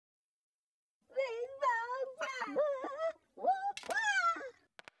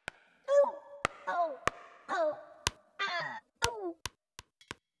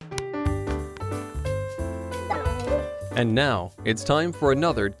And now, it's time for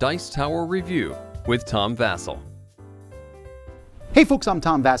another Dice Tower review with Tom Vasel. Hey folks, I'm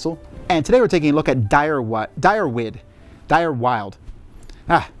Tom Vasel, and today we're taking a look at Direwild.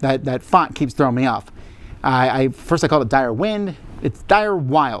 That font keeps throwing me off. First I called it Direwind, it's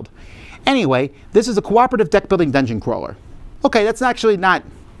Direwild. Anyway, this is a cooperative deck-building dungeon crawler. Okay, that's actually not,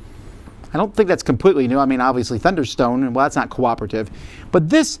 I don't think that's completely new. I mean, obviously Thunderstone, well, that's not cooperative. But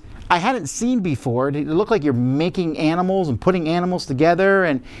this, I hadn't seen before. It looked like you're making animals and putting animals together,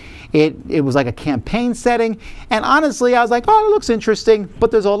 and it was like a campaign setting. And honestly, I was like, oh, it looks interesting,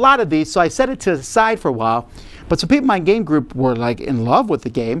 but there's a lot of these, so I set it to the side for a while. But some people in my game group were like in love with the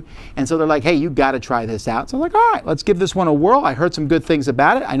game, and so they're like, hey, you got to try this out. So I'm like, all right, let's give this one a whirl. I heard some good things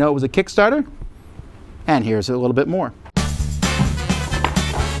about it. I know it was a Kickstarter, and here's a little bit more.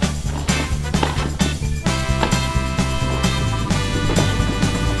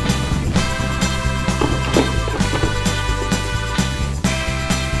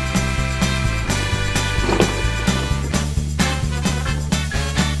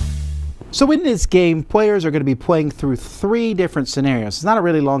 So in this game, players are going to be playing through 3 different scenarios. It's not a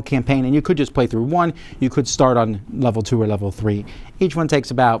really long campaign, and you could just play through one. You could start on level 2 or level 3. Each one takes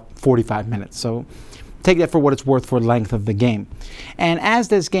about 45 minutes, so take that for what it's worth for length of the game. And as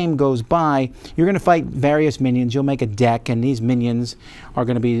this game goes by, you're going to fight various minions. You'll make a deck, and these minions are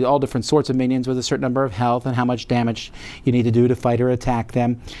going to be all different sorts of minions with a certain number of health and how much damage you need to do to fight or attack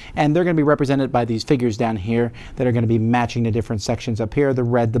them. And they're going to be represented by these figures down here that are going to be matching the different sections up here, the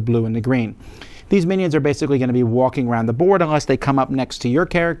red, the blue, and the green. These minions are basically going to be walking around the board unless they come up next to your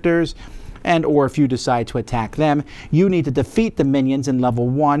characters, and or if you decide to attack them. You need to defeat the minions in level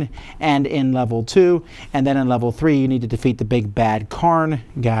 1 and in level 2, and then in level 3 you need to defeat the big bad Karn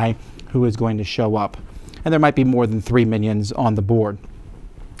guy who is going to show up. And there might be more than 3 minions on the board.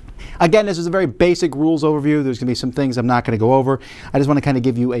 Again, this is a very basic rules overview. There's going to be some things I'm not going to go over. I just want to kind of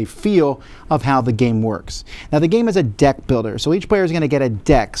give you a feel of how the game works. Now, the game is a deck builder, so each player is going to get a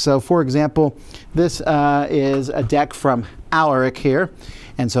deck. So, for example, this is a deck from Alaric here.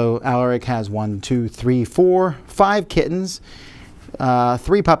 And so Alaric has 1, 2, 3, 4, 5 kittens,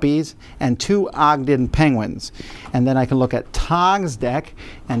 3 puppies, and 2 Ogden penguins. And then I can look at Tog's deck,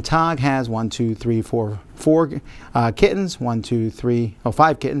 and Tog has 1, 2, 3, 4 kittens, 1, 2, 3,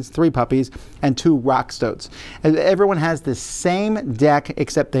 5 kittens, 3 puppies, and 2 rock stoats. And everyone has the same deck,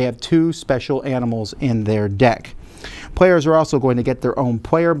 except they have 2 special animals in their deck. Players are also going to get their own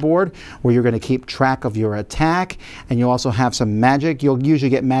player board where you're going to keep track of your attack, and you also have some magic. You'll usually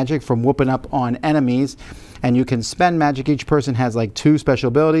get magic from whooping up on enemies, and you can spend magic. Each person has like 2 special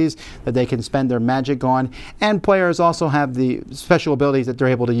abilities that they can spend their magic on, and players also have the special abilities that they're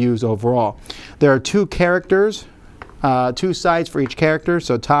able to use overall. There are 2 characters, 2 sides for each character,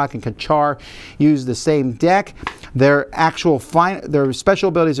 so Tak and Kachar use the same deck. Their special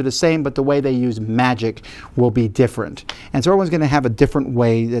abilities are the same, but the way they use magic will be different. And so everyone's going to have a different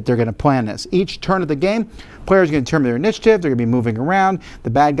way that they're going to plan this. Each turn of the game, players are going to determine their initiative. They're going to be moving around. The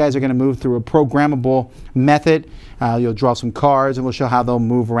bad guys are going to move through a programmable method. You'll draw some cards, and we'll show how they'll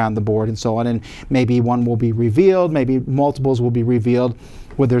move around the board and so on. And maybe one will be revealed. Maybe multiples will be revealed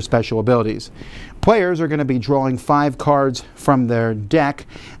with their special abilities. Players are going to be drawing 5 cards from their deck.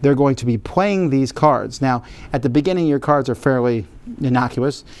 They're going to be playing these cards. Now, at the beginning, your cards are fairly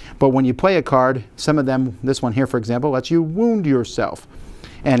innocuous, but when you play a card, some of them, this one here, for example, lets you wound yourself.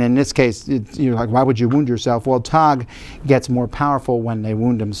 And in this case, you're like, why would you wound yourself? Well, Tog gets more powerful when they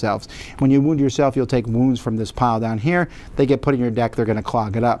wound themselves. When you wound yourself, you'll take wounds from this pile down here. They get put in your deck, they're going to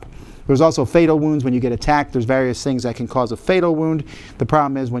clog it up. There's also fatal wounds when you get attacked. There's various things that can cause a fatal wound. The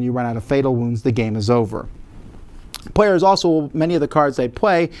problem is when you run out of fatal wounds, the game is over. Players also, many of the cards they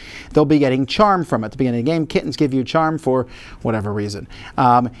play, they'll be getting charm from it. At the beginning of the game, kittens give you charm for whatever reason.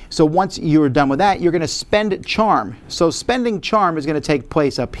 So once you're done with that, you're going to spend charm. So spending charm is going to take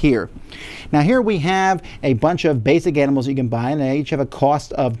place up here. Now here we have a bunch of basic animals you can buy, and they each have a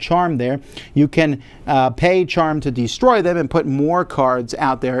cost of charm there. You can pay charm to destroy them and put more cards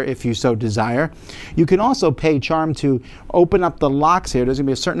out there if you so desire. You can also pay charm to open up the locks here. There's going to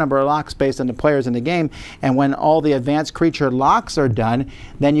be a certain number of locks based on the players in the game, and when all the advanced creature locks are done,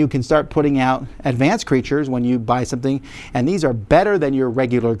 then you can start putting out advanced creatures when you buy something, and these are better than your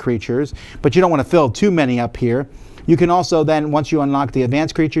regular creatures, but you don't want to fill too many up here. You can also then, once you unlock the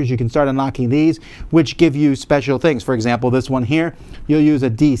advanced creatures, you can start unlocking these, which give you special things. For example, this one here, you'll use a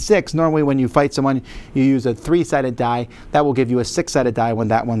D6. Normally when you fight someone, you use a 3-sided die. That will give you a 6-sided die when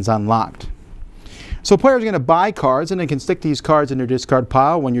that one's unlocked. So players are going to buy cards, and they can stick these cards in their discard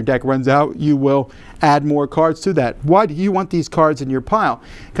pile. When your deck runs out, you will add more cards to that. Why do you want these cards in your pile?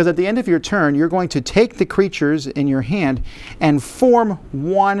 Because at the end of your turn, you're going to take the creatures in your hand and form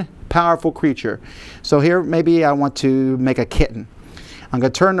one powerful creature. So here, maybe I want to make a kitten. I'm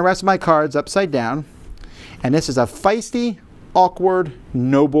going to turn the rest of my cards upside down, and this is a feisty, awkward,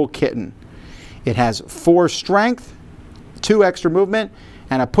 noble kitten. It has 4 strength, 2 extra movement,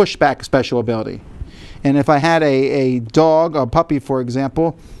 and a pushback special ability. And if I had a dog, a puppy for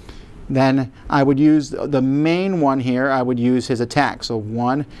example, then I would use the main one here. I would use his attack. So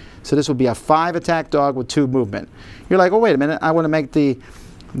 1. So this would be a 5 attack dog with 2 movement. You're like, oh wait a minute, I want to make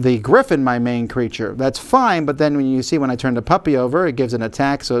the griffin my main creature. That's fine, but then when you see when I turn the puppy over, it gives an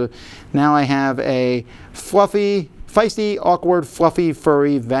attack. So now I have a fluffy, feisty, awkward, fluffy,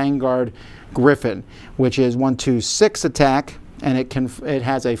 furry vanguard griffin, which is 1, 2, 6 attack. And it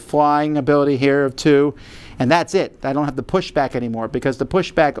has a flying ability here of 2, and that's it. I don't have the pushback anymore because the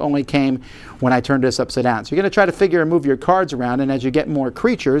pushback only came when I turned this upside down. So you're going to try to figure and move your cards around, and as you get more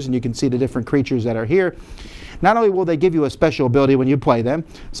creatures, and you can see the different creatures that are here, not only will they give you a special ability when you play them,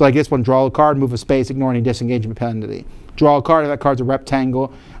 so like this one, draw a card, move a space, ignore any disengagement penalty. Draw a card, if that card's a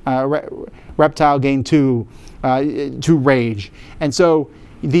reptile, gain 2 rage. And so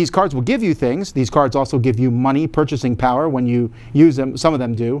these cards will give you things. These cards also give you money, purchasing power when you use them. Some of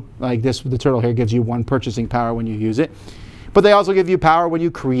them do. Like this, the turtle here gives you 1 purchasing power when you use it. But they also give you power when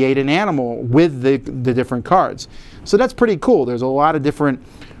you create an animal with the different cards. So that's pretty cool. There's a lot of different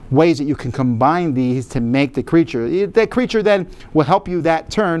ways that you can combine these to make the creature. That creature then will help you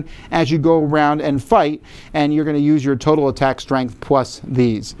that turn as you go around and fight, and you're going to use your total attack strength plus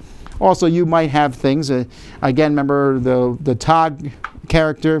these. Also, you might have things, again, remember the Tog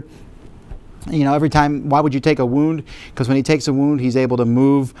character, you know, every time, why would you take a wound? Because when he takes a wound, he's able to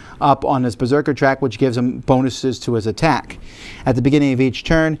move up on his berserker track, which gives him bonuses to his attack. At the beginning of each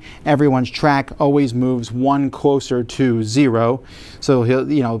turn, everyone's track always moves 1 closer to 0. So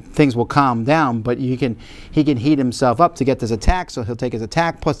he'll, you know, things will calm down, but he can heat himself up to get this attack. So he'll take his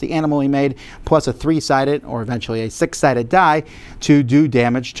attack plus the animal he made plus a 3-sided or eventually a 6-sided die to do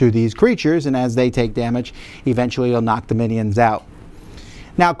damage to these creatures. And as they take damage, eventually he'll knock the minions out.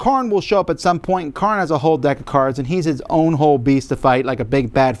 Now, Karn will show up at some point. Karn has a whole deck of cards, and he's his own whole beast to fight, like a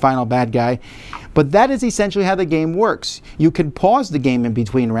big, bad, final bad guy. But that is essentially how the game works. You can pause the game in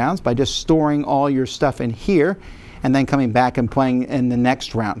between rounds by just storing all your stuff in here, and then coming back and playing in the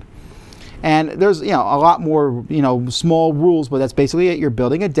next round. And there's, you know, a lot more, you know, small rules, but that's basically it. You're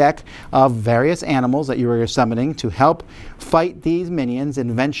building a deck of various animals that you are summoning to help fight these minions, and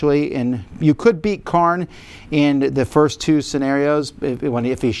eventually, you could beat Karn in the first 2 scenarios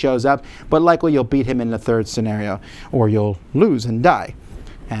if he shows up, but likely you'll beat him in the 3rd scenario, or you'll lose and die.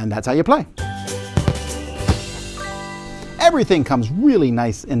 And that's how you play. Everything comes really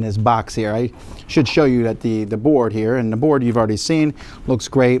nice in this box here. I should show you that the board here, and the board you've already seen looks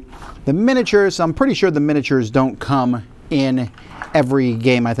great. The miniatures, I'm pretty sure the miniatures don't come in every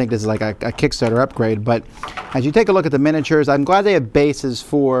game. I think this is like a Kickstarter upgrade, but as you take a look at the miniatures, I'm glad they have bases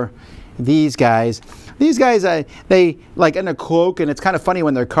for these guys. These guys, they like in a cloak, and it's kind of funny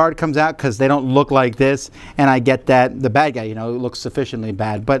when their card comes out because they don't look like this, and I get that the bad guy, you know, looks sufficiently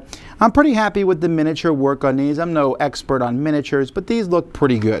bad. But I'm pretty happy with the miniature work on these. I'm no expert on miniatures, but these look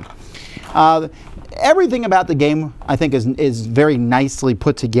pretty good. Everything about the game, I think, is very nicely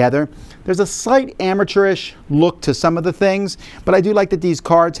put together. There's a slight amateurish look to some of the things, but I do like that these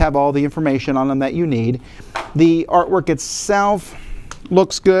cards have all the information on them that you need. The artwork itself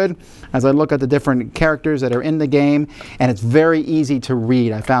looks good as I look at the different characters that are in the game, and it's very easy to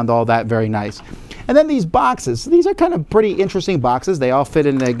read. I found all that very nice. And then these boxes. These are kind of pretty interesting boxes. They all fit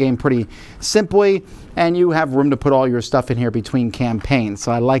in the game pretty simply, and you have room to put all your stuff in here between campaigns,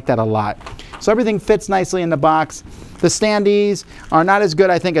 so I like that a lot. So everything fits nicely in the box. The standees are not as good,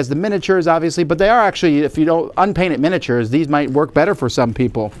 I think, as the miniatures, obviously, but they are actually, if you don't unpainted miniatures, these might work better for some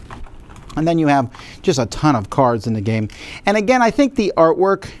people. And then you have just a ton of cards in the game. And again, I think the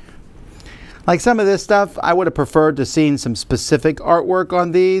artwork, like some of this stuff, I would have preferred to seen some specific artwork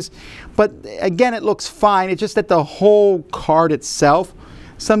on these. But again, it looks fine. It's just that the whole card itself,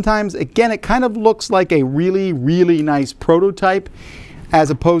 sometimes, again, it kind of looks like a really, really nice prototype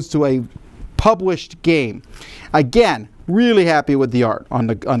as opposed to a published game. Again, really happy with the art on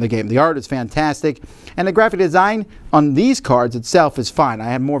the game. The art is fantastic, and the graphic design on these cards itself is fine. I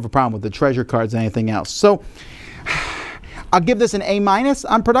have more of a problem with the treasure cards than anything else. So I'll give this an A-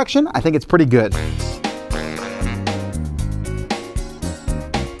 on production. I think it's pretty good.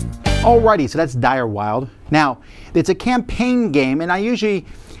 Alrighty, so that's Direwild. Now, it's a campaign game, and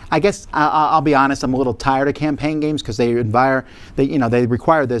I I guess I'll be honest, I'm a little tired of campaign games because they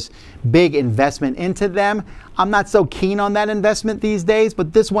require this big investment into them. I'm not so keen on that investment these days,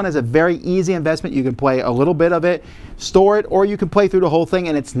 but this one is a very easy investment. You can play a little bit of it, store it, or you can play through the whole thing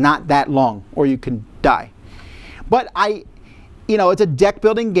and it's not that long, or you can die. But it's a deck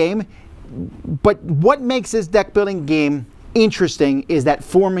building game, but what makes this deck building game interesting is that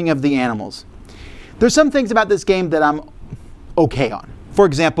forming of the animals. There's some things about this game that I'm okay on. For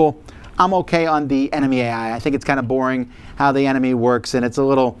example, I'm okay on the enemy AI. I think it's kind of boring how the enemy works, and it's a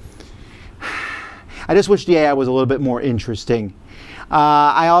little... I just wish the AI was a little bit more interesting.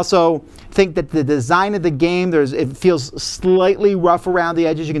 I also think that the design of the game, it feels slightly rough around the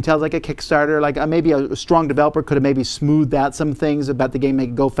edges. You can tell it's like a Kickstarter, like maybe a strong developer could have maybe smoothed out some things about the game, make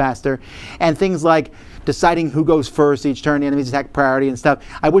it go faster. And things like deciding who goes first each turn, the enemy's attack priority and stuff.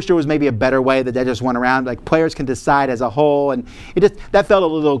 I wish there was maybe a better way that just went around. Like players can decide as a whole, and that felt a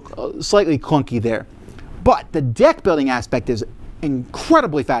little slightly clunky there. But the deck building aspect is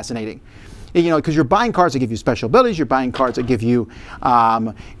incredibly fascinating. Because you're buying cards that give you special abilities, you're buying cards that give you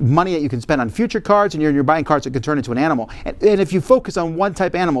money that you can spend on future cards, and you're buying cards that can turn into an animal. And if you focus on one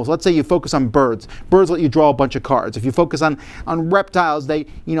type of animals, let's say you focus on birds let you draw a bunch of cards. If you focus on reptiles,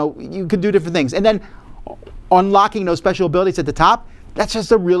 you could do different things. And then unlocking those special abilities at the top, that's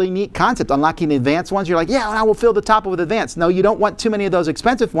just a really neat concept. Unlocking the advanced ones, you're like, yeah, I will fill the top with advanced. No, you don't want too many of those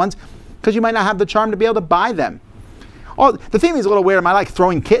expensive ones because you might not have the charm to be able to buy them. Oh, the theming is a little weird. Am I like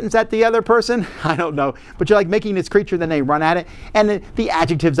throwing kittens at the other person? I don't know. But you're like making this creature, then they run at it. And the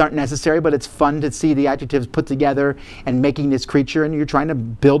adjectives aren't necessary, but it's fun to see the adjectives put together and making this creature, and you're trying to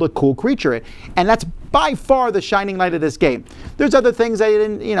build a cool creature. And that's by far the shining light of this game. There's other things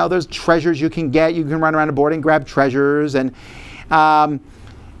that there's treasures you can get. You can run around the board and grab treasures. And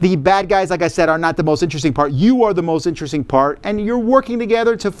the bad guys, like I said, are not the most interesting part. You are the most interesting part. And you're working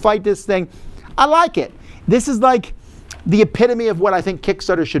together to fight this thing. I like it. This is like the epitome of what I think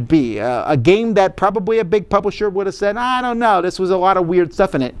Kickstarter should be. A game that probably a big publisher would have said, I don't know, this was a lot of weird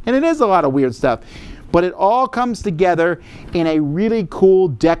stuff in it. And it is a lot of weird stuff. But it all comes together in a really cool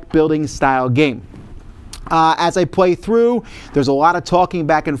deck building style game. As I play through, there's a lot of talking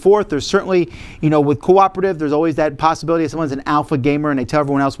back and forth. There's certainly, with cooperative, there's always that possibility if someone's an alpha gamer and they tell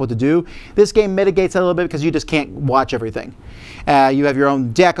everyone else what to do. This game mitigates that a little bit because you just can't watch everything. You have your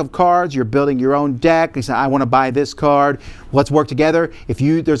own deck of cards. You're building your own deck. You say, I want to buy this card. Let's work together.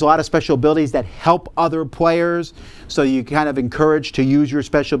 There's a lot of special abilities that help other players. So you kind of encourage to use your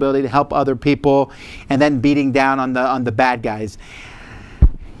special ability to help other people, and then beating down on the bad guys.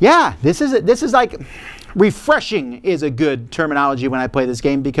 Yeah, this is like... refreshing is a good terminology when I play this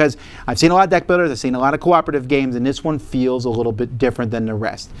game, because I've seen a lot of deck builders, I've seen a lot of cooperative games, and this one feels a little bit different than the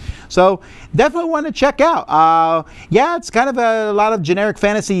rest. So definitely want to check out. Yeah, it's kind of a lot of generic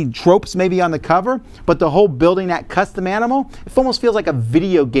fantasy tropes maybe on the cover, but the whole building that custom animal, it almost feels like a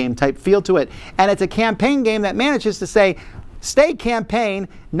video game type feel to it. And it's a campaign game that manages to say, stay campaign,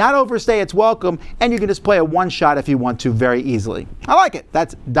 not overstay its welcome, and you can just play a one-shot if you want to very easily. I like it.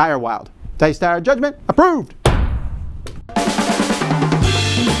 That's Direwild. Dice Tower Judgment approved.